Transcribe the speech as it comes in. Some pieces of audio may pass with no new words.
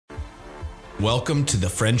Welcome to the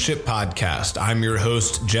Friendship Podcast. I'm your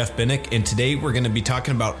host, Jeff Binnick, and today we're going to be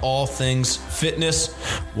talking about all things fitness,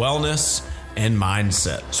 wellness, and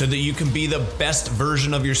mindset so that you can be the best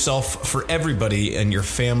version of yourself for everybody in your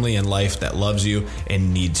family and life that loves you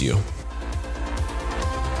and needs you.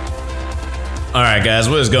 All right, guys,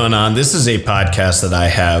 what is going on? This is a podcast that I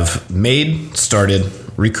have made, started,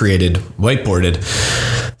 recreated, whiteboarded,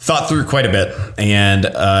 thought through quite a bit. And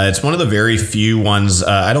it's one of the very few ones.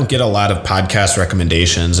 I don't get a lot of podcast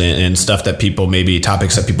recommendations and stuff that people, maybe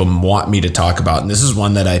topics that people want me to talk about. And this is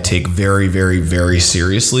one that I take very, very, very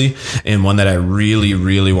seriously and one that I really,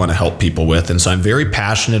 really want to help people with. And so I'm very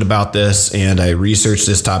passionate about this and I researched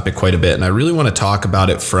this topic quite a bit. And I really want to talk about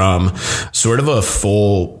it from sort of a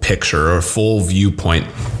full picture or full viewpoint.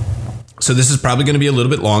 So this is probably going to be a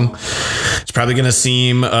little bit long. It's probably going to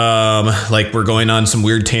seem like we're going on some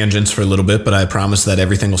weird tangents for a little bit, but I promise that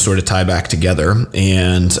everything will sort of tie back together.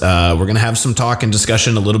 And we're going to have some talk and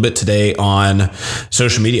discussion a little bit today on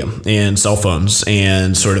social media and cell phones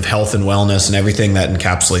and sort of health and wellness and everything that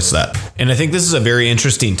encapsulates that. And I think this is a very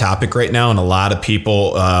interesting topic right now. And a lot of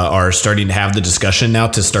people are starting to have the discussion now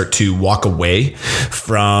to start to walk away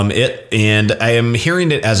from it. And I am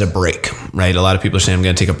hearing it as a break, right? A lot of people are saying I'm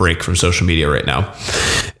going to take a break from social media right now.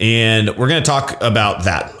 And we're going to talk about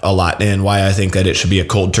that a lot and why I think that it should be a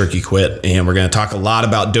cold turkey quit. And we're going to talk a lot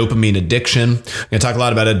about dopamine addiction. We're going to talk a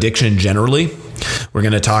lot about addiction generally. We're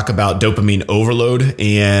going to talk about dopamine overload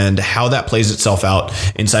and how that plays itself out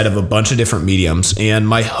inside of a bunch of different mediums. And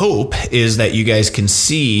my hope is that you guys can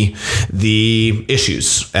see the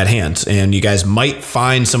issues at hand and you guys might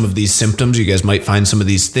find some of these symptoms. You guys might find some of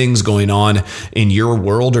these things going on in your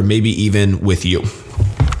world or maybe even with you.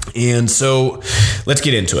 And so let's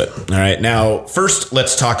get into it. All right. Now, first,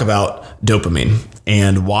 let's talk about dopamine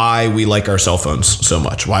and why we like our cell phones so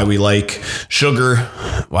much, why we like sugar,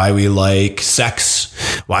 why we like sex,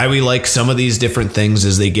 why we like some of these different things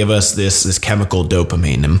is they give us this chemical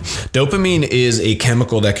dopamine. And dopamine is a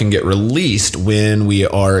chemical that can get released when we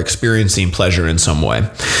are experiencing pleasure in some way.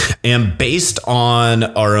 And based on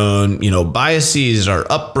our own, biases, our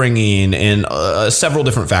upbringing, and several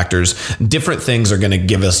different factors, different things are going to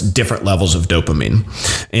give us different levels of dopamine.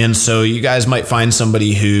 And so you guys might find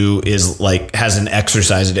somebody who is has an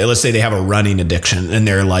exercise addiction. Let's say they have a running addiction and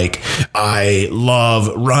they're like, I love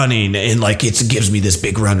running and it gives me this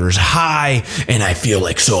big runner's high and I feel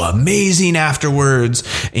so amazing afterwards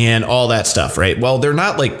and all that stuff, right? Well, they're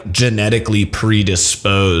not genetically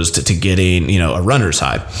predisposed to getting, a runner's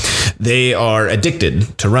high. They are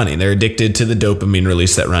addicted to running. They're addicted to the dopamine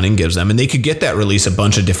release that running gives them. And they could get that release a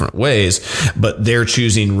bunch of different ways, but they're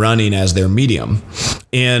choosing running as their medium.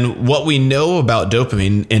 And what we know about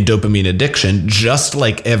dopamine and dopamine addiction, just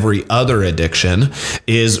like every other addiction,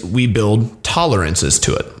 is we build tolerances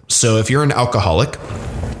to it. So if you're an alcoholic,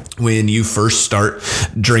 when you first start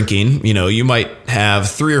drinking, you might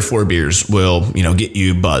have 3 or 4 beers will, get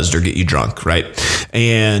you buzzed or get you drunk, right?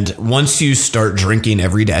 And once you start drinking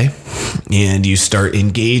every day and you start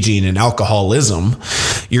engaging in alcoholism,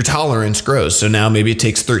 your tolerance grows. So now maybe it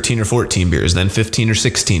takes 13 or 14 beers, then 15 or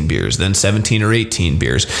 16 beers, then 17 or 18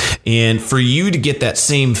 beers. And for you to get that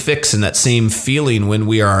same fix and that same feeling when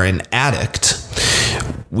we are an addict,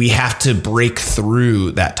 we have to break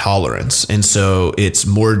through that tolerance. And so it's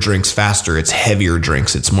more drinks faster, it's heavier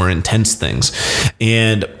drinks, it's more intense things.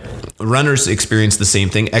 And runners experience the same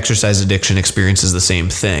thing. Exercise addiction experiences the same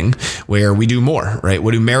thing where we do more, right?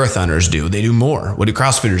 What do marathoners do? They do more. What do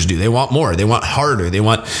CrossFitters do? They want more. They want harder. They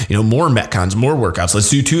want, more Metcons, more workouts. Let's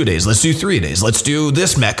do 2 days. Let's do 3 days. Let's do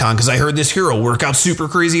this Metcon because I heard this hero work out super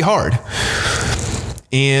crazy hard.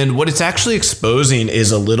 And what it's actually exposing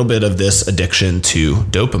is a little bit of this addiction to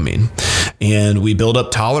dopamine. And we build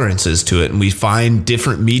up tolerances to it and we find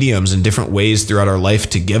different mediums and different ways throughout our life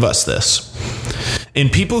to give us this. And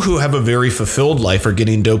people who have a very fulfilled life are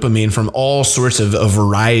getting dopamine from all sorts of a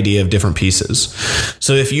variety of different pieces.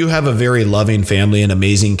 So if you have a very loving family and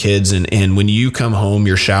amazing kids, and when you come home,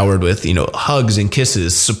 you're showered with, hugs and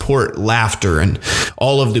kisses, support, laughter, and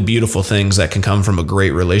all of the beautiful things that can come from a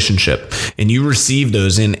great relationship. And you receive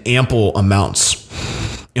those in ample amounts.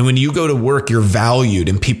 And when you go to work, you're valued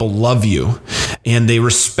and people love you and they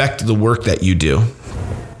respect the work that you do.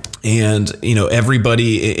 And,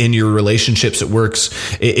 everybody in your relationships, it works.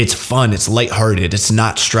 It's fun. It's lighthearted. It's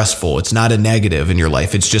not stressful. It's not a negative in your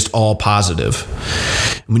life. It's just all positive.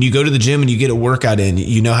 When you go to the gym and you get a workout in,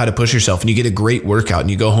 you know how to push yourself and you get a great workout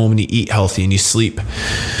and you go home and you eat healthy and you sleep.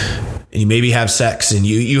 and you maybe have sex, and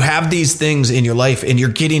you have these things in your life, and you're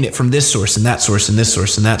getting it from this source and that source and this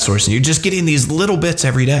source and that source, and you're just getting these little bits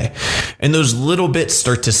every day, and those little bits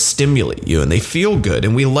start to stimulate you, and they feel good,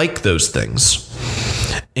 and we like those things.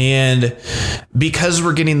 And because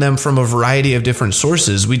we're getting them from a variety of different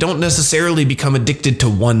sources, we don't necessarily become addicted to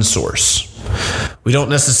one source. We don't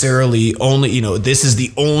necessarily only, this is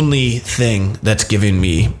the only thing that's giving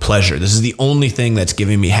me pleasure. This is the only thing that's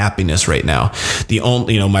giving me happiness right now.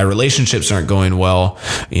 My relationships aren't going well.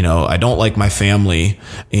 I don't like my family,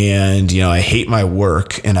 and, I hate my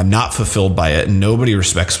work, and I'm not fulfilled by it, and nobody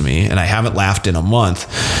respects me, and I haven't laughed in a month.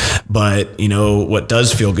 But, what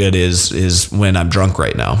does feel good is when I'm drunk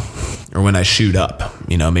right now, or when I shoot up.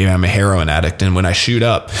 Maybe I'm a heroin addict, and when I shoot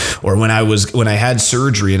up, or when I had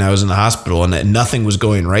surgery and I was in the hospital and nothing was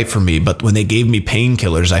going right for me, but when they gave me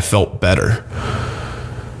painkillers, I felt better.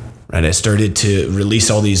 Right? I started to release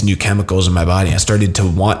all these new chemicals in my body. I started to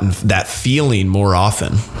want that feeling more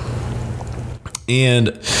often.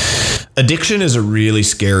 And addiction is a really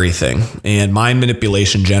scary thing, and mind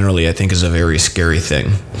manipulation generally, I think, is a very scary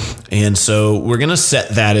thing. And so we're going to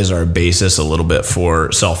set that as our basis a little bit for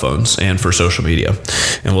cell phones and for social media.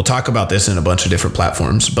 And we'll talk about this in a bunch of different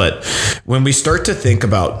platforms. But when we start to think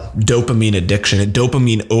about dopamine addiction and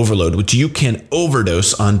dopamine overload, which you can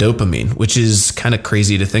overdose on dopamine, which is kind of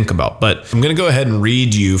crazy to think about. But I'm going to go ahead and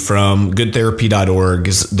read you from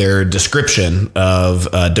goodtherapy.org's their description of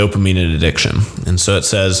dopamine and addiction. And so it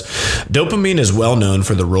says, dopamine is well known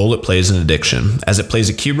for the role it plays in addiction, as it plays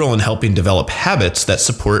a key role in helping develop habits that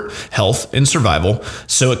support health and survival,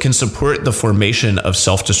 so it can support the formation of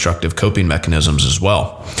self-destructive coping mechanisms as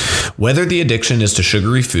well. Whether the addiction is to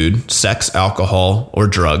sugary food, sex, alcohol, or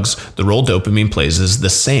drugs, the role dopamine plays is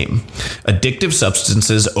the same. Addictive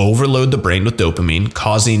substances overload the brain with dopamine,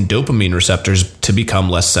 causing dopamine receptors to become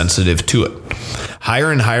less sensitive to it.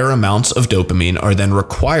 Higher and higher amounts of dopamine are then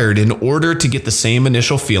required in order to get the same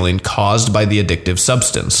initial feeling caused by the addictive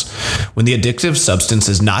substance. When the addictive substance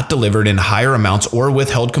is not delivered in higher amounts or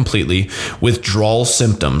withheld completely, withdrawal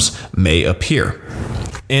symptoms may appear.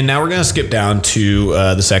 And now we're going to skip down to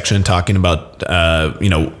the section talking about,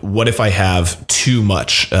 what if I have too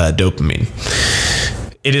much dopamine?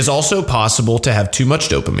 It is also possible to have too much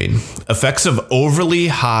dopamine. Effects of overly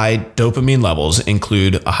high dopamine levels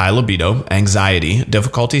include a high libido, anxiety,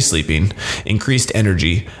 difficulty sleeping, increased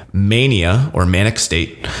energy, mania or manic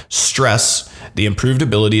state, stress, the improved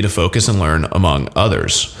ability to focus and learn, among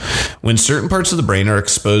others. When certain parts of the brain are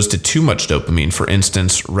exposed to too much dopamine, for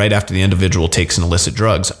instance, right after the individual takes an illicit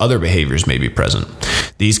drugs, other behaviors may be present.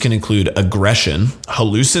 These can include aggression,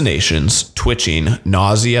 hallucinations, twitching,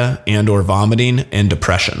 nausea and or vomiting, and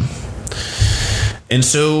depression. And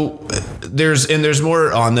so there's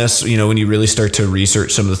more on this, when you really start to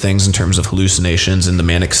research some of the things in terms of hallucinations and the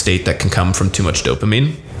manic state that can come from too much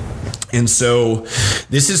dopamine. And so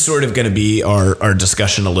this is sort of going to be our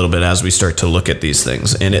discussion a little bit as we start to look at these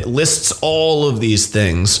things. And it lists all of these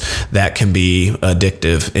things that can be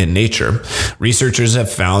addictive in nature. Researchers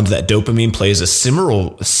have found that dopamine plays a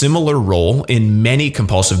similar role in many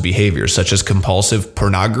compulsive behaviors, such as compulsive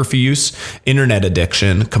pornography use, internet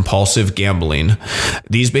addiction, compulsive gambling.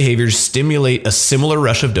 These behaviors stimulate a similar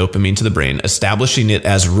rush of dopamine to the brain, establishing it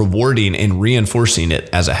as rewarding and reinforcing it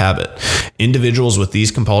as a habit. Individuals with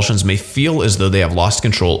these compulsions may feel as though they have lost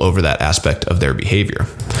control over that aspect of their behavior.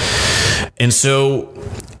 And so,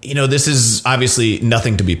 this is obviously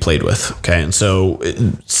nothing to be played with. Okay. And so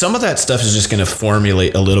some of that stuff is just going to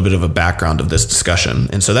formulate a little bit of a background of this discussion.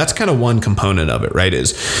 And so that's kind of one component of it, right?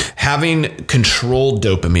 Is having controlled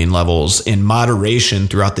dopamine levels in moderation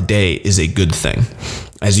throughout the day is a good thing.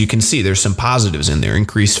 As you can see, there's some positives in there: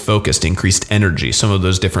 increased focus, increased energy. Some of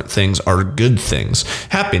those different things are good things.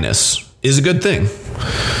 Happiness is a good thing.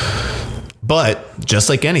 But just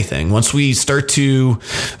like anything, once we start to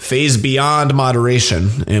phase beyond moderation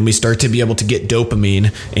and we start to be able to get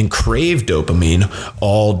dopamine and crave dopamine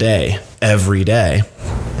all day, every day,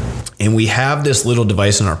 and we have this little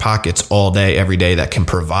device in our pockets all day, every day that can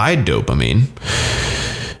provide dopamine,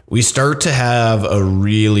 we start to have a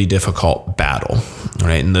really difficult battle,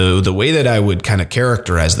 right? And the way that I would kind of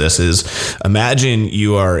characterize this is, imagine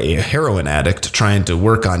you are a heroin addict trying to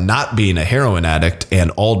work on not being a heroin addict,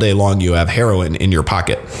 and all day long you have heroin in your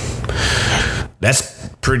pocket. That's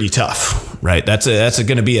pretty tough, right? That's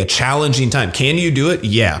going to be a challenging time. Can you do it?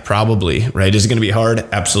 Yeah, probably, right? Is it going to be hard?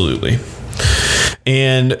 Absolutely.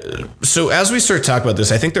 And so as we start to talk about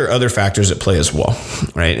this, I think there are other factors at play as well,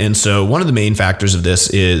 right? And so one of the main factors of this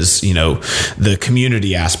is, the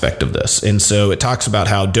community aspect of this. And so it talks about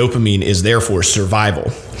how dopamine is there for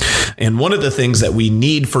survival. And one of the things that we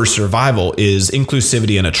need for survival is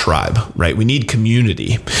inclusivity in a tribe, right? We need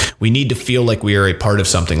community. We need to feel like we are a part of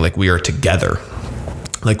something, like we are together.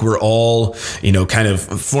 Like we're all, kind of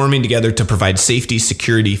forming together to provide safety,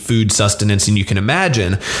 security, food, sustenance. And you can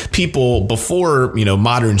imagine people before,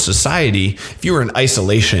 modern society, if you were in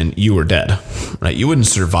isolation, you were dead, right? You wouldn't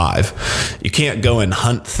survive. You can't go and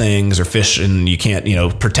hunt things or fish, and you can't,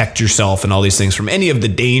 protect yourself and all these things from any of the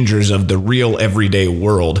dangers of the real everyday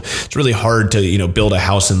world. It's really hard to, build a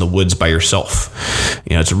house in the woods by yourself.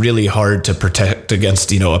 It's really hard to protect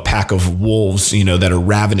against, a pack of wolves, that are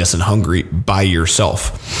ravenous and hungry by yourself.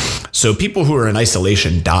 So people who are in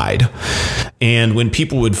isolation died. And when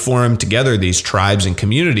people would form together these tribes and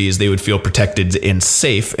communities, they would feel protected and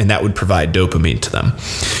safe, and that would provide dopamine to them.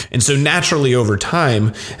 And so naturally over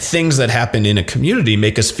time, things that happen in a community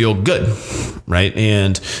make us feel good, right?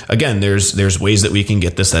 And again, there's ways that we can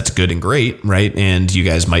get this that's good and great, right? And you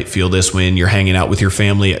guys might feel this when you're hanging out with your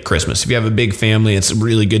family at Christmas. If you have a big family, it's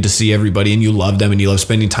really good to see everybody and you love them and you love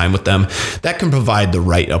spending time with them. That can provide the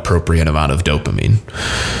right appropriate amount of dopamine,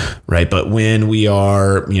 right? But when we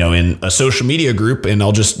are, in a social media group, and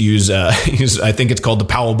I'll just use, I think it's called the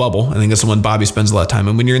Powell bubble. I think that's the one Bobby spends a lot of time.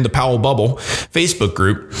 And when you're in the Powell bubble Facebook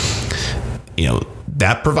group,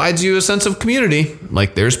 that provides you a sense of community.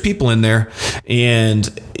 Like there's people in there, and,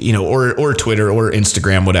 or Twitter or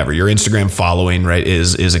Instagram, whatever your Instagram following, right,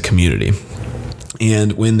 is a community.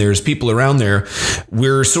 And when there's people around there,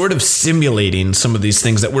 we're sort of simulating some of these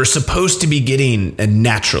things that we're supposed to be getting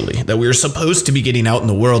naturally, that we're supposed to be getting out in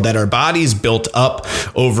the world, that our bodies built up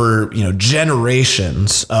over,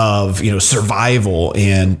 generations of, survival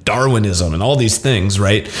and Darwinism and all these things,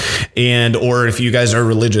 right? And, or if you guys are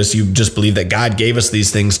religious, you just believe that God gave us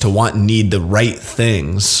these things to want and need the right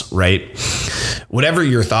things, right? Whatever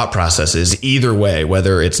your thought process is, either way,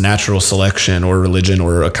 whether it's natural selection or religion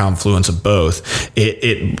or a confluence of both,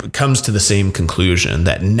 it comes to the same conclusion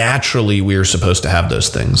that naturally we are supposed to have those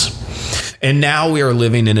things. And now we are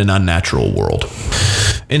living in an unnatural world.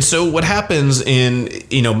 And so what happens in,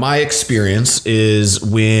 my experience is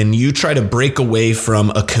when you try to break away from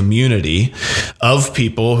a community of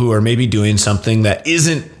people who are maybe doing something that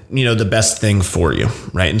isn't, the best thing for you,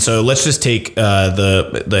 right? And so let's just take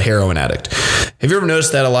the heroin addict. Have you ever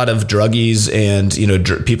noticed that a lot of druggies and,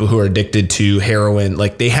 people who are addicted to heroin,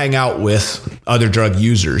 like they hang out with other drug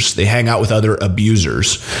users, they hang out with other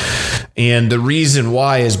abusers. And the reason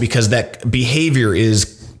why is because that behavior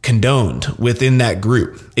is condoned within that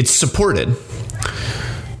group. It's supported.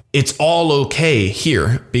 It's all okay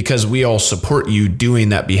here because we all support you doing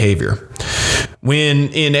that behavior. When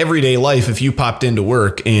in everyday life, if you popped into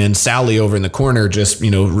work and Sally over in the corner just,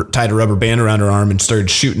 tied a rubber band around her arm and started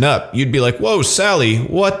shooting up, you'd be like, whoa, Sally,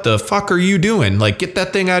 what the fuck are you doing? Like, get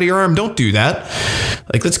that thing out of your arm. Don't do that.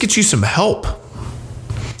 Like, let's get you some help.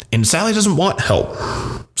 And Sally doesn't want help.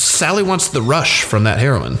 Sally wants the rush from that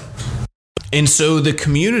heroin. And so the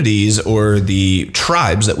communities or the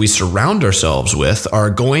tribes that we surround ourselves with are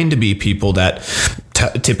going to be people that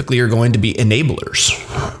typically are going to be enablers,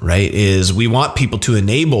 right? Is we want people to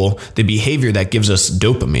enable the behavior that gives us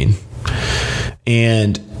dopamine.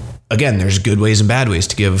 And again, there's good ways and bad ways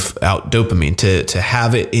to give out dopamine, to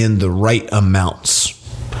have it in the right amounts.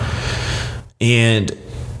 And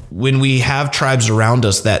when we have tribes around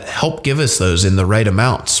us that help give us those in the right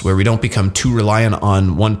amounts, where we don't become too reliant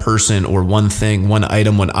on one person or one thing, one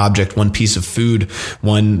item, one object, one piece of food,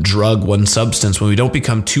 one drug, one substance, when we don't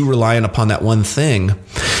become too reliant upon that one thing,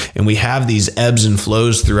 and we have these ebbs and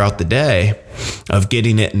flows throughout the day of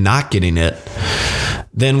getting it and not getting it,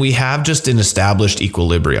 then we have just an established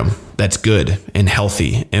equilibrium that's good and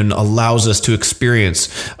healthy and allows us to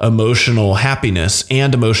experience emotional happiness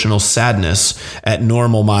and emotional sadness at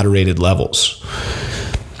normal, moderated levels.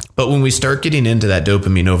 But when we start getting into that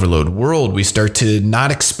dopamine overload world, we start to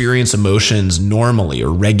not experience emotions normally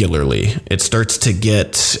or regularly. It starts to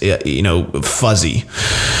get, fuzzy.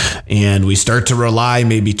 And we start to rely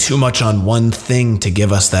maybe too much on one thing to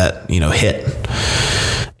give us that, hit.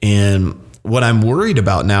 And what I'm worried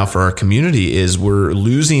about now for our community is we're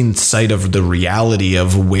losing sight of the reality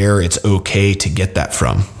of where it's okay to get that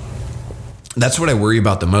from. That's what I worry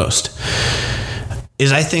about the most.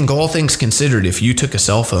 is I think all things considered, if you took a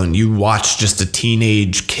cell phone, you watched just a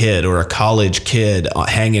teenage kid or a college kid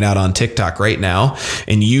hanging out on TikTok right now,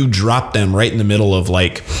 and you dropped them right in the middle of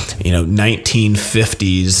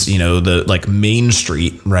 1950s, the like Main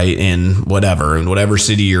Street, right, in whatever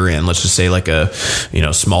city you're in. Let's just say like a,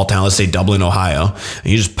 small town, let's say Dublin, Ohio. And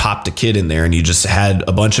you just popped a kid in there and you just had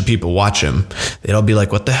a bunch of people watch him. They'd all be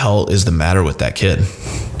like, what the hell is the matter with that kid?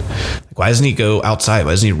 Why doesn't he go outside?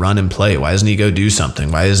 Why doesn't he run and play? Why doesn't he go do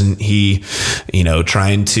something? Why isn't he,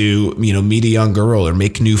 trying to, meet a young girl or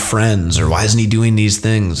make new friends? Or why isn't he doing these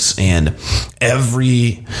things? And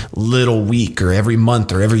every little week or every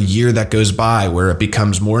month or every year that goes by where it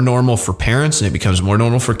becomes more normal for parents and it becomes more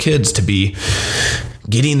normal for kids to be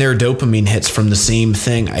getting their dopamine hits from the same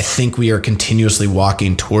thing, I think we are continuously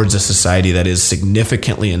walking towards a society that is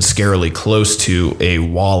significantly and scarily close to a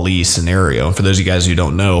Wall-E scenario. And for those of you guys who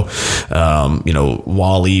don't know,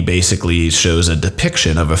 Wall-E basically shows a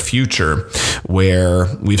depiction of a future where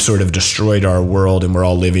we've sort of destroyed our world and we're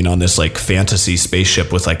all living on this like fantasy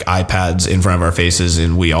spaceship with like iPads in front of our faces,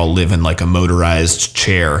 and we all live in like a motorized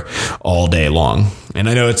chair all day long. And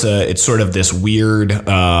I know it's sort of this weird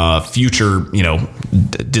future,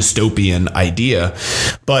 dystopian idea,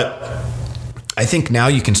 but I think now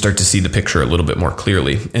you can start to see the picture a little bit more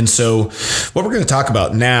clearly. And so what we're going to talk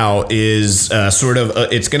about now is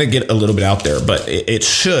it's going to get a little bit out there, but it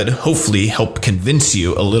should hopefully help convince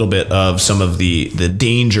you a little bit of some of the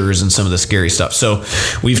dangers and some of the scary stuff. So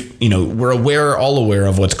we're all aware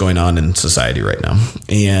of what's going on in society right now.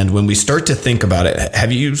 And when we start to think about it,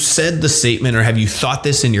 have you said the statement or have you thought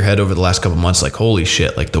this in your head over the last couple of months? Like, holy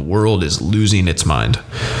shit, like the world is losing its mind.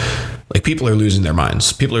 Like people are losing their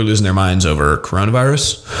minds. People are losing their minds over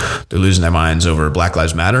coronavirus. They're losing their minds over Black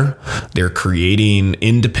Lives Matter. They're creating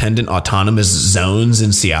independent autonomous zones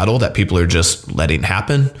in Seattle that people are just letting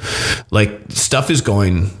happen. Like stuff is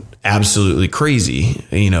going absolutely crazy.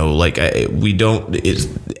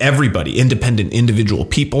 Everybody, independent individual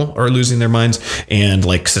people are losing their minds, and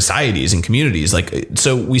like societies and communities.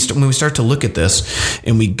 So when we start to look at this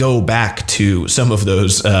and we go back to some of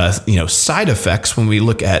those, side effects, when we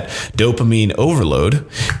look at dopamine overload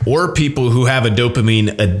or people who have a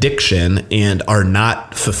dopamine addiction and are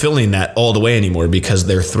not fulfilling that all the way anymore because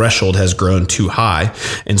their threshold has grown too high.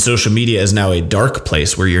 And social media is now a dark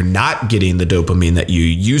place where you're not getting the dopamine that you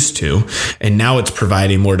used to. And now it's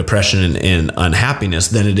providing more depression and unhappiness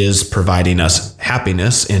than it is providing us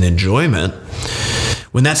happiness and enjoyment.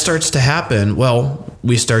 When that starts to happen, well,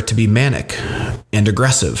 we start to be manic and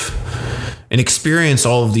aggressive and experience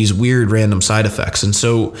all of these weird random side effects. And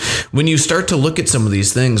so when you start to look at some of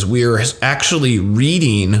these things, we're actually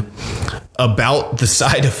reading about the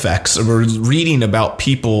side effects, or we're reading about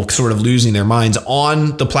people sort of losing their minds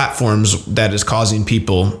on the platforms that is causing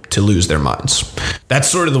people to lose their minds. That's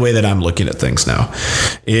sort of the way that I'm looking at things now,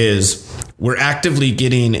 is we're actively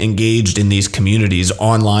getting engaged in these communities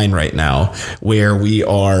online right now where we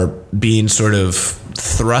are being sort of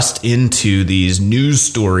thrust into these news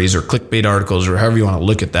stories or clickbait articles or however you want to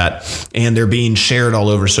look at that. And they're being shared all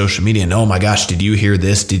over social media. And oh my gosh, did you hear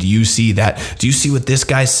this? Did you see that? Do you see what this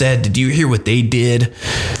guy said? Did you hear what they did?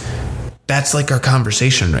 That's like our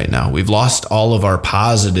conversation right now. We've lost all of our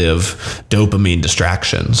positive dopamine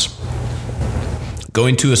distractions.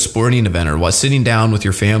 Going to a sporting event or sitting down with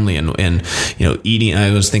your family and eating. I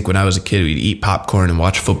always think when I was a kid, we'd eat popcorn and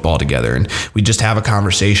watch football together, and we'd just have a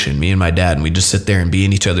conversation, me and my dad, and we'd just sit there and be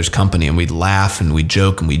in each other's company, and we'd laugh and we'd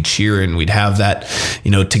joke and we'd cheer and we'd have that,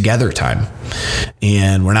 together time.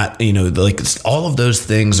 And we're not, all of those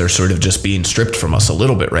things are sort of just being stripped from us a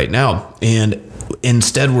little bit right now. And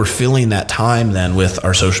instead, we're filling that time then with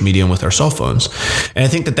our social media and with our cell phones. And I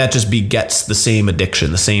think that just begets the same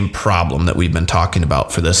addiction, the same problem that we've been talking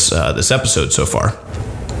about for this episode so far.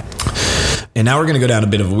 And now we're going to go down a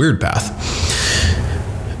bit of a weird path.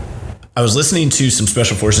 I was listening to some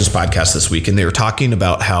Special Forces podcasts this week, and they were talking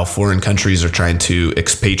about how foreign countries are trying to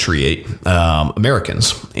expatriate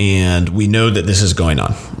Americans. And we know that this is going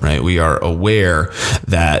on, right? We are aware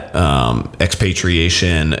that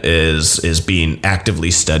expatriation is being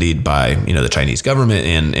actively studied by, the Chinese government,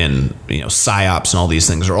 and PSYOPs and all these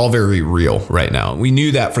things are all very real right now. We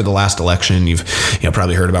knew that for the last election. You've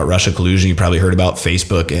probably heard about Russia collusion. You probably heard about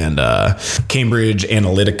Facebook and Cambridge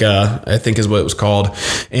Analytica, I think is what it was called.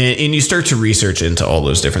 And you you start to research into all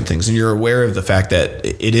those different things, and you're aware of the fact that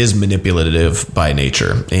it is manipulative by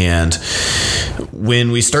nature. And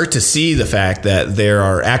when we start to see the fact that there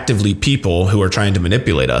are actively people who are trying to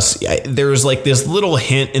manipulate us, there's like this little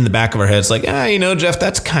hint in the back of our heads, like, Jeff,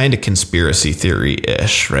 that's kind of conspiracy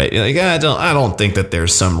theory-ish, right? Like, I don't think that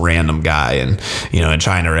there's some random guy in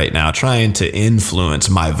China right now trying to influence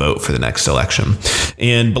my vote for the next election.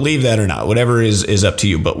 And believe that or not, whatever is up to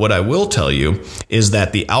you. But what I will tell you is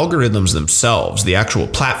that the algorithms themselves, the actual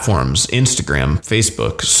platforms, Instagram,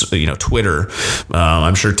 Facebook, Twitter,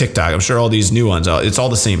 I'm sure TikTok, I'm sure all these new ones, it's all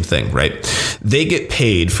the same thing, right? They get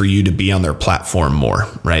paid for you to be on their platform more,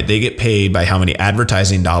 right? They get paid by how many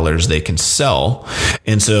advertising dollars they can sell.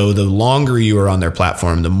 And so the longer you are on their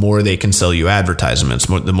platform, the more they can sell you advertisements,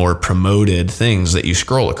 the more promoted things that you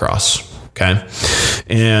scroll across. Okay.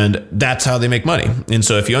 And that's how they make money. And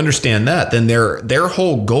so if you understand that, then their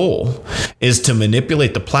whole goal is to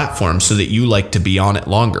manipulate the platform so that you like to be on it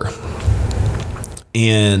longer.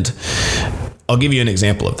 And I'll give you an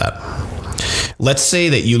example of that. Let's say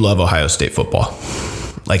that you love Ohio State football,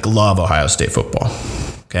 like love Ohio State football.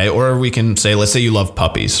 Okay. Or we can say, let's say you love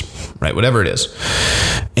puppies, right? Whatever it is.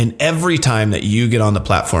 And every time that you get on the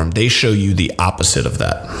platform, they show you the opposite of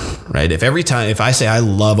that, right? If I say I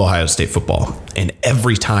love Ohio State football, and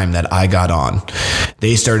every time that I got on,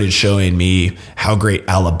 they started showing me how great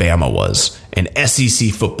Alabama was, and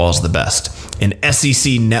SEC football's the best, and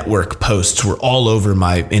SEC network posts were all over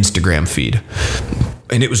my Instagram feed.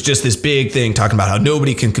 And it was just this big thing talking about how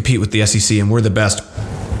nobody can compete with the SEC and we're the best.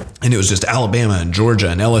 And it was just Alabama and Georgia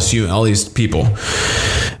and LSU and all these people.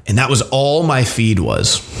 And that was all my feed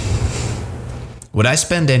was. Would I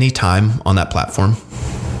spend any time on that platform?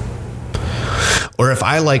 Or if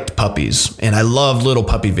I liked puppies and I loved little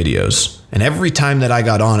puppy videos, and every time that I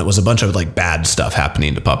got on, it was a bunch of like bad stuff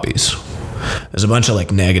happening to puppies. There's a bunch of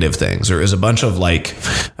like negative things, or it was a bunch of like,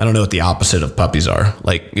 I don't know what the opposite of puppies are.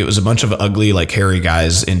 Like it was a bunch of ugly, like hairy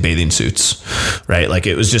guys in bathing suits, right? Like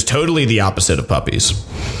it was just totally the opposite of puppies.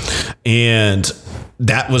 And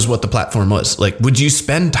that was what the platform was. Like, would you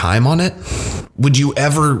spend time on it? Would you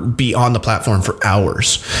ever be on the platform for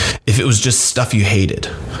hours if it was just stuff you hated?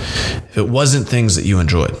 If it wasn't things that you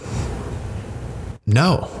enjoyed?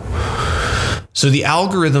 No. So the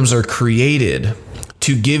algorithms are created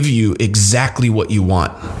to give you exactly what you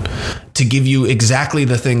want, to give you exactly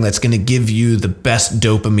the thing that's going to give you the best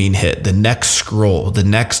dopamine hit, the next scroll, the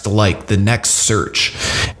next like, the next search.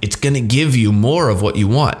 It's going to give you more of what you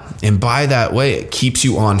want. And by that way, it keeps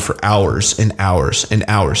you on for hours and hours and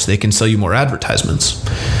hours. They can sell you more advertisements.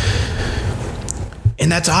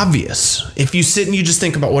 And that's obvious. If you sit and you just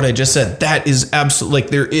think about what I just said, that is absolutely, like,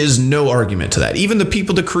 there is no argument to that. Even the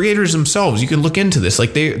people, the creators themselves, you can look into this.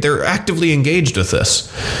 Like they're actively engaged with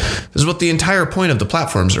this. This is what the entire point of the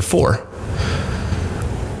platforms are for.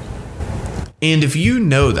 And if you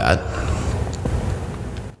know that,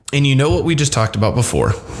 and you know what we just talked about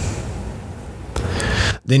before,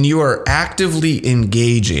 then you are actively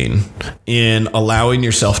engaging in allowing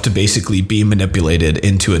yourself to basically be manipulated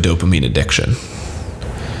into a dopamine addiction.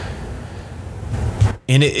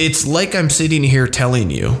 And it's like I'm sitting here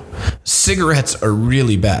telling you, cigarettes are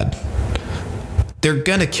really bad. They're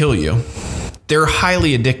gonna kill you. They're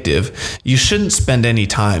highly addictive. You shouldn't spend any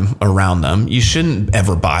time around them. You shouldn't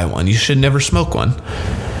ever buy one. You should never smoke one.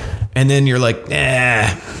 And then you're like, nah,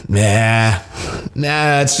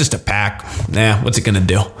 it's just a pack. Nah, what's it gonna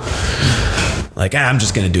do? Like, I'm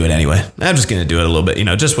just going to do it anyway. I'm just going to do it a little bit,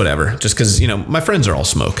 just whatever. Just because, my friends are all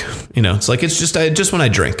smoke. It's like, it's just when I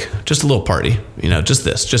drink, just a little party, just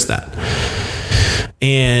this, just that.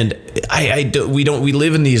 And we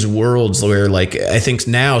live in these worlds where, like, I think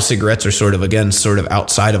now cigarettes are sort of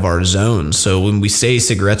outside of our zone. So when we say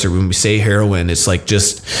cigarettes or when we say heroin, it's like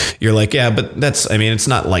you're like, yeah, but it's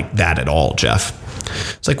not like that at all, Jeff.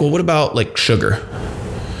 It's like, well, what about like sugar?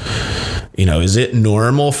 Is it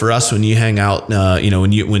normal for us when you hang out,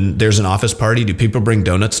 when there's an office party, do people bring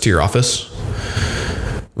donuts to your office?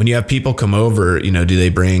 When you have people come over, do they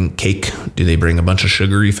bring cake? Do they bring a bunch of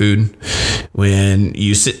sugary food? When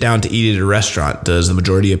you sit down to eat at a restaurant, does the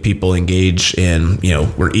majority of people engage in,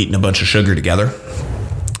 we're eating a bunch of sugar together?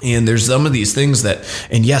 And there's some of these things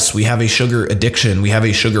and yes, we have a sugar addiction. We have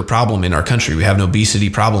a sugar problem in our country. We have an obesity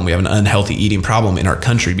problem. We have an unhealthy eating problem in our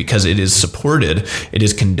country because it is supported, it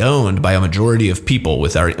is condoned by a majority of people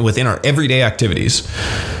within our everyday activities.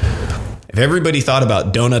 If everybody thought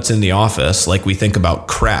about donuts in the office like we think about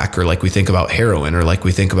crack or like we think about heroin or like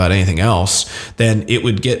we think about anything else, then it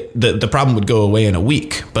would get the problem would go away in a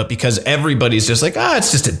week. But because everybody's just like,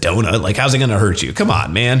 it's just a donut. Like, how's it going to hurt you? Come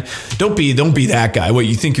on, man. Don't be that guy. What,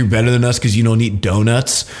 you think you're better than us because you don't eat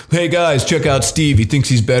donuts? Hey guys, check out Steve. He thinks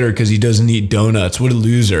he's better because he doesn't eat donuts. What a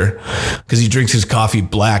loser. Because he drinks his coffee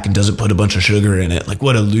black and doesn't put a bunch of sugar in it. Like,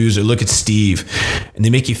 what a loser. Look at Steve. And they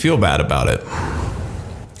make you feel bad about it.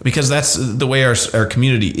 Because that's the way our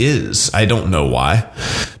community is. I don't know why.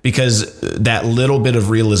 Because that little bit of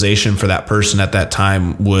realization for that person at that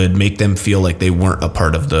time would make them feel like they weren't a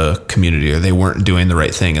part of the community or they weren't doing the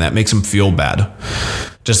right thing. And that makes them feel bad.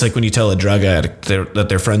 Just like when you tell a drug addict that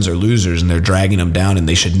their friends are losers and they're dragging them down and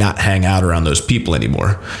they should not hang out around those people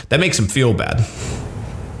anymore. That makes them feel bad.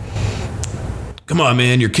 Come on,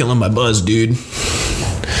 man, you're killing my buzz, dude.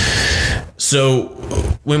 So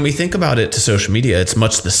when we think about it to social media, it's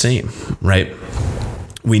much the same, right?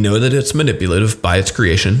 We know that it's manipulative by its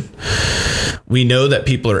creation. We know that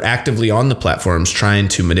people are actively on the platforms trying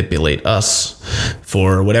to manipulate us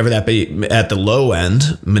for whatever that be. At the low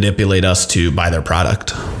end, manipulate us to buy their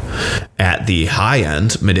product. At the high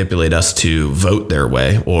end, manipulate us to vote their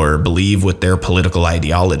way or believe with their political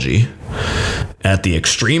ideology. At the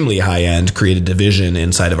extremely high end, create a division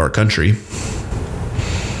inside of our country.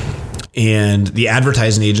 And the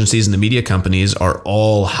advertising agencies and the media companies are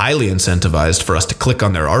all highly incentivized for us to click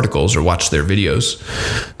on their articles or watch their videos,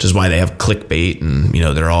 which is why they have clickbait and,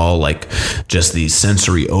 they're all like just these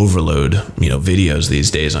sensory overload, videos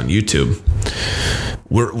these days on YouTube.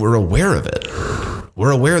 We're aware of it.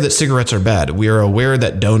 We're aware that cigarettes are bad. We are aware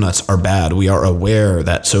that donuts are bad. We are aware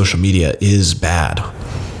that social media is bad.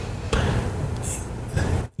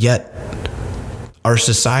 Yet our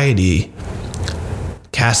society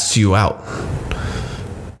casts you out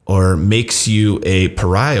or makes you a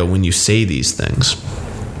pariah when you say these things.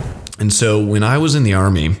 And so when I was in the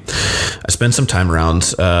Army, I spent some time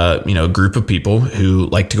around, a group of people who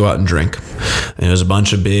like to go out and drink. And it was a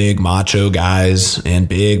bunch of big macho guys who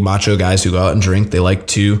go out and drink. They like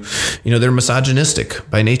to, they're misogynistic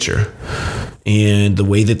by nature. And the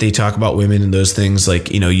way that they talk about women and those things,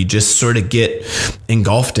 like, you just sort of get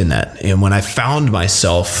engulfed in that. And when I found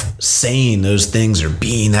myself saying those things or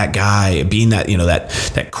being that guy, being that,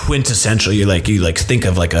 that quintessential, you think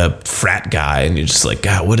of like a frat guy and you're just like,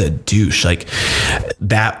 God, what a douche. Like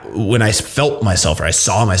that, when I felt myself or I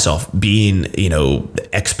saw myself being,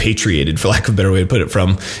 expatriated, for lack of a better way to put it,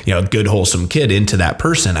 from, a good, wholesome kid into that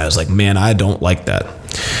person, I was like, man, I don't like that.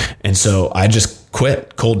 And so I just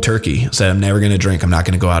quit cold turkey. Said, I'm never going to drink. I'm not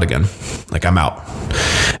going to go out again. Like, I'm out.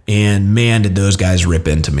 And man, did those guys rip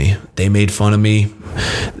into me. They made fun of me.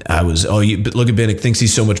 I was, look at Binnick, thinks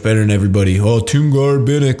he's so much better than everybody. Toongar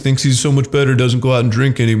Binnick thinks he's so much better, doesn't go out and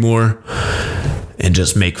drink anymore. And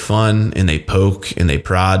just make fun, and they poke and they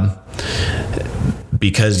prod.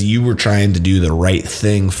 Because you were trying to do the right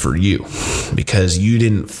thing for you, because you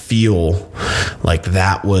didn't feel like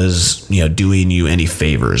that was, doing you any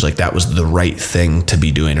favors, like that was the right thing to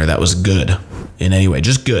be doing, or that was good in any way,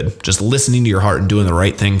 just good, just listening to your heart and doing the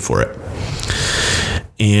right thing for it.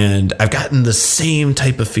 And I've gotten the same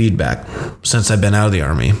type of feedback since I've been out of the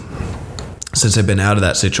Army, since I've been out of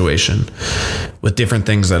that situation, with different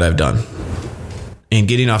things that I've done. And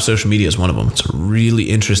getting off social media is one of them. It's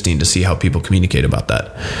really interesting to see how people communicate about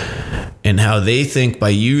that and how they think by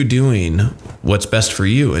you doing what's best for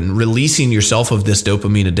you and releasing yourself of this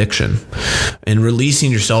dopamine addiction and releasing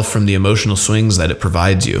yourself from the emotional swings that it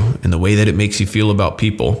provides you and the way that it makes you feel about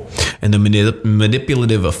people and the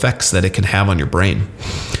manipulative effects that it can have on your brain.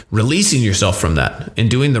 Releasing yourself from that and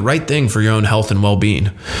doing the right thing for your own health and well-being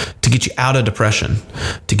to get you out of depression,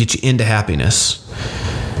 to get you into happiness.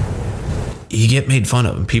 You get made fun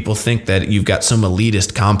of, and people think that you've got some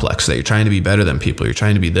elitist complex, that you're trying to be better than people, you're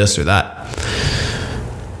trying to be this or that.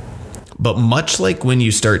 But much like when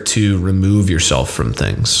you start to remove yourself from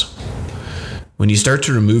things, when you start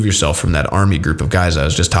to remove yourself from that Army group of guys I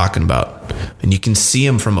was just talking about, and you can see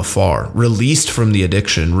them from afar, released from the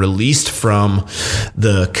addiction, released from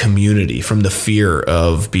the community, from the fear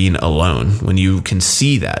of being alone, when you can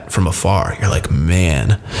see that from afar, you're like,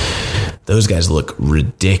 man, those guys look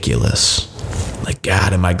ridiculous. Like,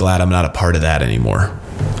 God, am I glad I'm not a part of that anymore.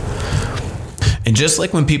 And just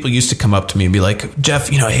like when people used to come up to me and be like, Jeff,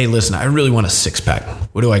 hey, listen, I really want a six-pack.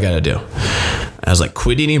 What do I got to do? I was like,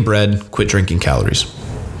 quit eating bread, quit drinking calories.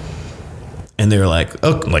 And they were like,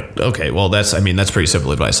 okay, well, that's pretty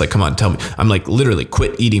simple advice. Like, come on, tell me. I'm like, literally,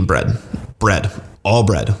 quit eating bread, All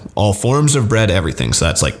bread, all forms of bread, everything. So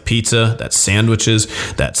that's like pizza, that's sandwiches,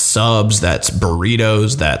 that's subs, that's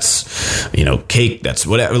burritos, that's, cake, that's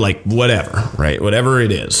whatever, right? Whatever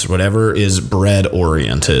it is, whatever is bread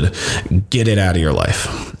oriented, get it out of your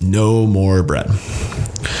life. No more bread.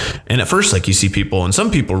 And at first, you see people, and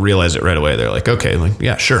some people realize it right away. They're like, okay,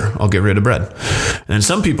 yeah, sure, I'll get rid of bread. And then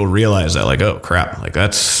some people realize that, oh crap,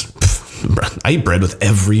 I eat bread with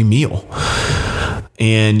every meal.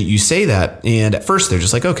 And you say that, and at first they're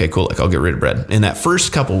just like, okay, cool, I'll get rid of bread. In that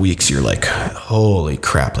first couple weeks, you're like, holy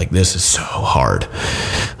crap, this is so hard.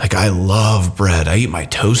 I love bread. I eat my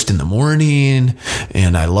toast in the morning,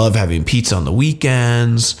 and I love having pizza on the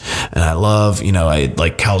weekends, and I love,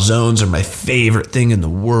 calzones are my favorite thing in the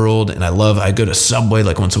world, and I go to Subway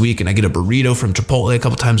once a week, and I get a burrito from Chipotle a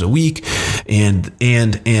couple times a week, and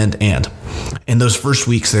those first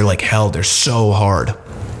weeks, they're like hell, they're so hard.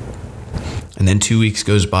 And then 2 weeks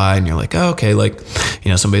goes by and you're like, oh, okay,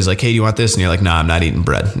 somebody's like, hey, do you want this? And you're like, nah, I'm not eating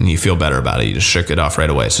bread. And you feel better about it. You just shook it off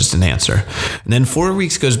right away. It's just an answer. And then 4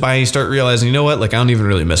 weeks goes by and you start realizing, you know what? I don't even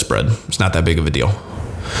really miss bread. It's not that big of a deal.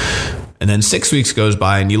 And then 6 weeks goes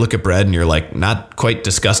by and you look at bread and you're not quite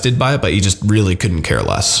disgusted by it, but you just really couldn't care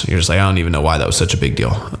less. You're just like, I don't even know why that was such a big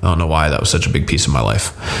deal. I don't know why that was such a big piece of my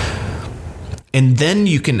life. And then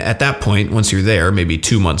you can, at that point, once you're there, maybe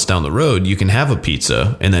 2 months down the road, you can have a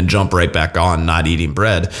pizza and then jump right back on not eating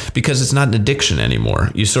bread because it's not an addiction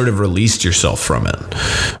anymore. You sort of released yourself from it,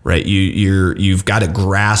 right? You've got a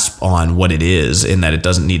grasp on what it is and that it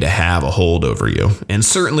doesn't need to have a hold over you. And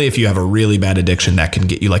certainly if you have a really bad addiction, that can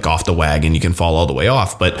get you off the wagon. You can fall all the way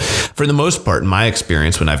off. But for the most part, in my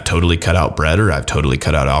experience, when I've totally cut out bread or I've totally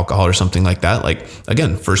cut out alcohol or something like that,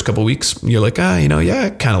 again, first couple of weeks, you're like, yeah,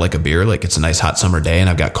 kind of like a beer. It's a nice hot summer day and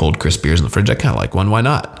I've got cold crisp beers in the fridge. I kind of like one. Why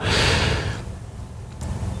not?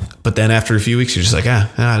 But then after a few weeks, you're just like,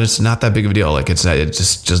 it's not that big of a deal. It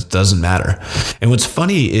just doesn't matter. And what's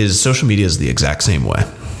funny is social media is the exact same way.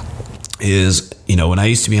 When I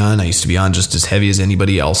used to be on just as heavy as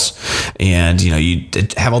anybody else. And, you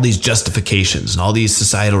have all these justifications and all these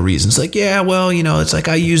societal reasons. It's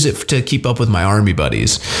I use it to keep up with my army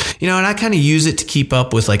buddies, and I kind of use it to keep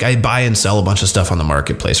up with, I buy and sell a bunch of stuff on the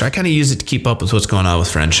marketplace, or I kind of use it to keep up with what's going on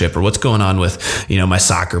with friendship or what's going on with, my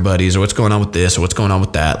soccer buddies or what's going on with this or what's going on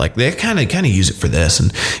with that. They kind of use it for this.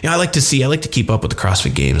 And, I like to keep up with the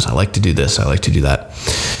CrossFit games. I like to do this. I like to do that.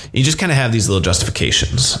 You just kind of have these little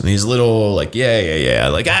justifications, these little I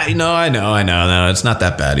know. No, it's not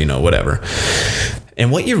that bad, whatever.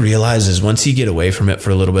 And what you realize is once you get away from it for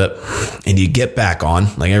a little bit and you get back on,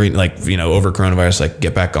 over coronavirus,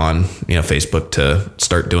 get back on, Facebook to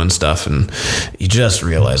start doing stuff. And you just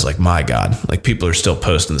realize, my God, people are still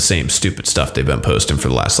posting the same stupid stuff they've been posting for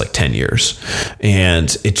the last 10 years.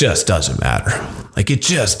 And it just doesn't matter. It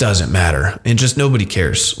just doesn't matter. And just nobody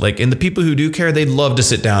cares. And the people who do care, they'd love to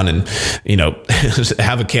sit down and,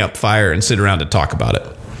 have a campfire and sit around and talk about it.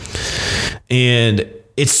 And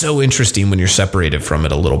it's so interesting when you're separated from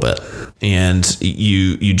it a little bit and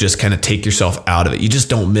you just kind of take yourself out of it. You just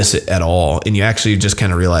don't miss it at all. And you actually just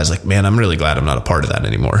kind of realize man, I'm really glad I'm not a part of that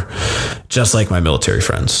anymore. Just like my military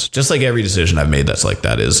friends, just like every decision I've made that's like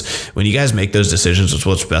that is when you guys make those decisions with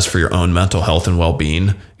what's best for your own mental health and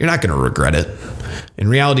well-being, you're not going to regret it. In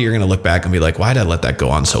reality, you're going to look back and be like, why did I let that go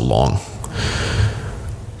on so long?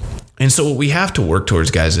 And so what we have to work towards,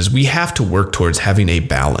 guys, is we have to work towards having a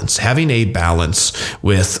balance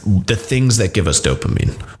with the things that give us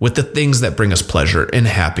dopamine, with the things that bring us pleasure and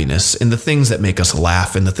happiness, and the things that make us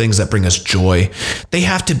laugh and the things that bring us joy. They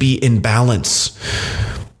have to be in balance.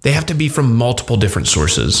 They have to be from multiple different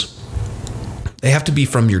sources. They have to be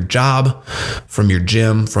from your job, from your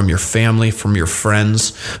gym, from your family, from your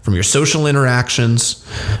friends, from your social interactions,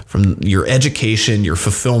 from your education, your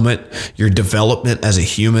fulfillment, your development as a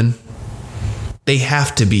human. They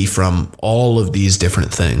have to be from all of these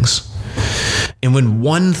different things. And when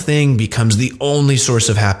one thing becomes the only source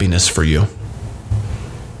of happiness for you,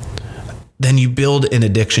 then you build an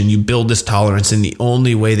addiction, you build this tolerance, and the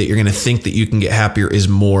only way that you're going to think that you can get happier is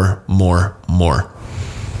more.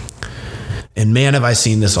 And man, have I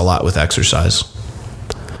seen this a lot with exercise.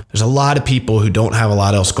 There's a lot of people who don't have a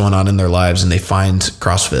lot else going on in their lives and they find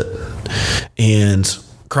CrossFit. And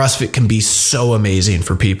CrossFit can be so amazing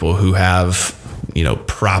for people who have,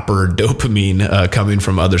 proper dopamine coming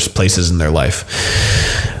from other places in their life.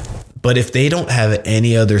 But if they don't have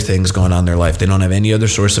any other things going on in their life, they don't have any other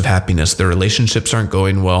source of happiness, their relationships aren't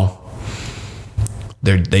going well,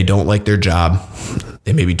 they don't like their job,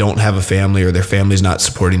 they maybe don't have a family or their family's not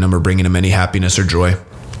supporting them or bringing them any happiness or joy.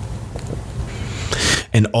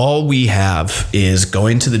 And all we have is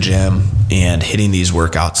going to the gym and hitting these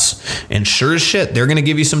workouts. And sure as shit, they're going to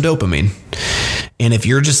give you some dopamine. And if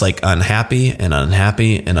you're just like unhappy and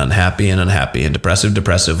unhappy and unhappy and unhappy and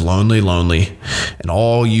depressive, lonely, and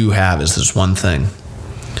all you have is this one thing,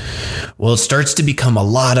 well, it starts to become a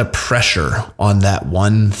lot of pressure on that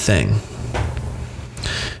one thing.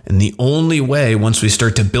 And the only way, once we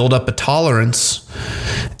start to build up a tolerance,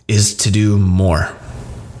 is to do more.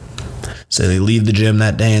 So they leave the gym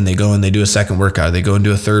that day and they go and they do a second workout. They go and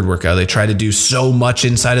do a third workout. They try to do so much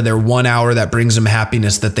inside of their 1 hour that brings them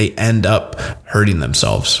happiness that they end up hurting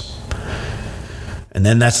themselves. And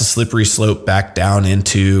then that's a slippery slope back down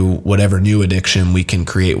into whatever new addiction we can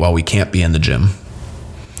create while we can't be in the gym.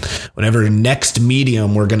 Whatever next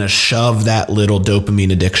medium we're going to shove that little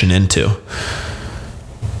dopamine addiction into.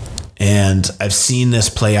 And I've seen this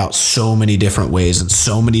play out so many different ways and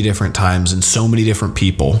so many different times and so many different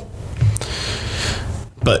people.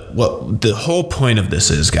 But what the whole point of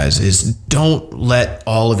this is, guys, is don't let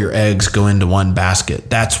all of your eggs go into one basket.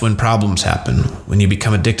 That's when problems happen. When you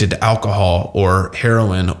become addicted to alcohol or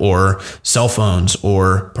heroin or cell phones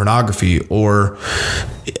or pornography or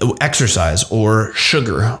exercise or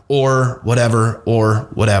sugar or whatever.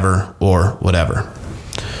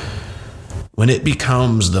 When it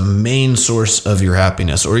becomes the main source of your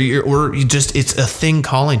happiness, or you just, it's a thing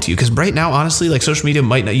calling to you. Because right now, honestly, like social media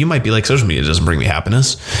you might be like, social media doesn't bring me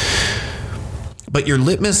happiness. But your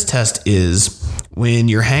litmus test is when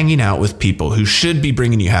you're hanging out with people who should be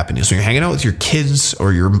bringing you happiness. When you're hanging out with your kids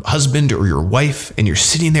or your husband or your wife, and you're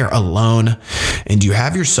sitting there alone, and you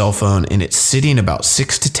have your cell phone, and it's sitting about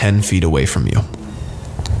 6 to 10 feet away from you.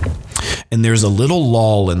 And there's a little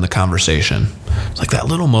lull in the conversation. It's like that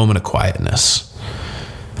little moment of quietness.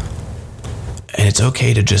 And it's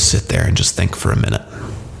okay to just sit there and just think for a minute.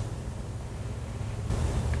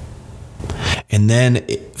 And then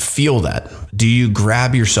feel that. Do you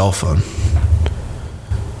grab your cell phone?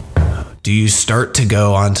 Do you start to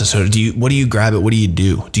go on to what do you grab it? What do you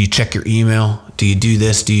do? Do you check your email? Do you do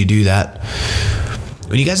this? Do you do that?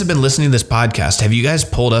 When you guys have been listening to this podcast, have you guys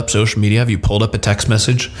pulled up social media? Have you pulled up a text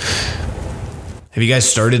message? Have you guys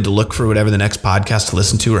started to look for whatever the next podcast to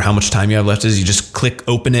listen to or how much time you have left is? You just click,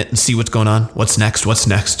 open it, and see what's going on. What's next?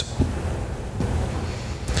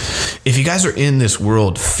 If you guys are in this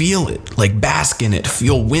world, feel it, like bask in it.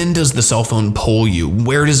 Feel, when does the cell phone pull you?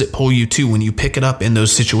 Where does it pull you to when you pick it up in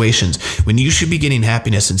those situations? When you should be getting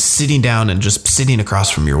happiness and sitting down and just sitting across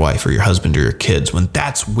from your wife or your husband or your kids, when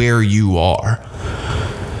that's where you are.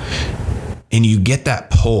 And you get that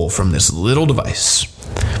pull from this little device.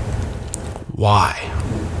 Why?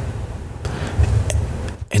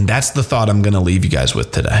 And that's the thought I'm going to leave you guys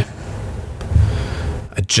with today.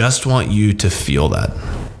 I just want you to feel that.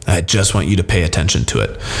 I just want you to pay attention to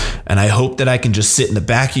it. And I hope that I can just sit in the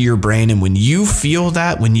back of your brain, and when you feel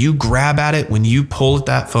that, when you grab at it, when you pull at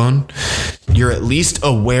that phone, you're at least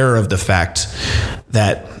aware of the fact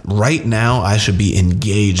that right now I should be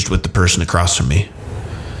engaged with the person across from me.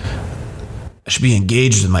 I should be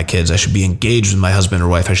engaged with my kids. I should be engaged with my husband or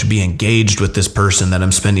wife. I should be engaged with this person that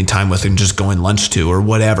I'm spending time with and just going lunch to or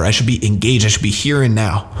whatever. I should be engaged. I should be here and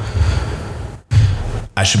now.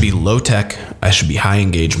 I should be low tech. I should be high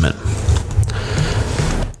engagement.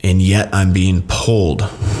 And yet I'm being pulled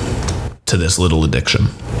to this little addiction.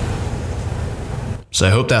 So I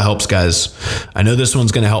hope that helps, guys. I know this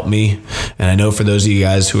one's going to help me. And I know for those of you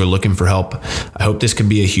guys who are looking for help, I hope this can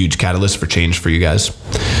be a huge catalyst for change for you guys.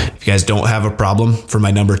 If you guys don't have a problem, for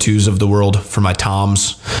my number twos of the world, for my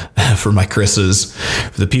Toms, for my Chris's,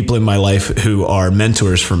 for the people in my life who are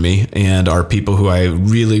mentors for me and are people who I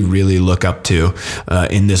really, really look up to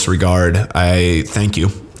in this regard, I thank you.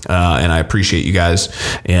 And I appreciate you guys.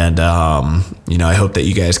 And, I hope that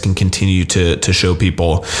you guys can continue to show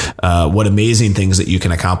people what amazing things that you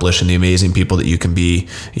can accomplish and the amazing people that you can be,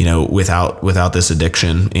 without this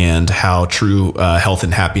addiction, and how true health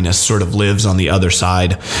and happiness sort of lives on the other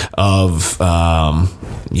side of, out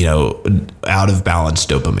of balance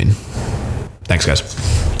dopamine. Thanks,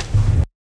 guys.